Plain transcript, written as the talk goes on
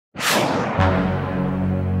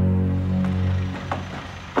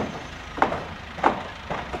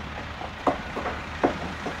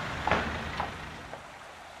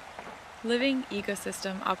Living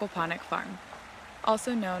Ecosystem Aquaponic Farm,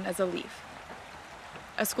 also known as a L.E.A.F.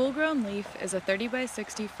 A school-grown L.E.A.F is a 30 by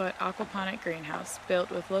 60 foot aquaponic greenhouse built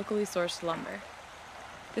with locally sourced lumber.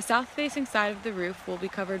 The south-facing side of the roof will be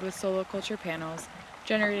covered with soloculture panels,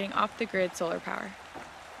 generating off-the-grid solar power.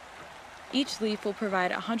 Each L.E.A.F will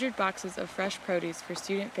provide 100 boxes of fresh produce for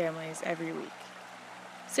student families every week.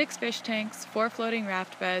 6 fish tanks, 4 floating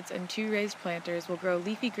raft beds, and 2 raised planters will grow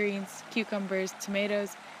leafy greens, cucumbers,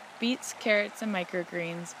 tomatoes, beets, carrots, and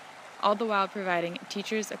microgreens, all the while providing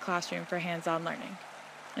teachers a classroom for hands-on learning.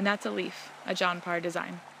 And that's a L.E.A.F, a Jon Parr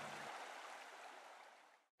design.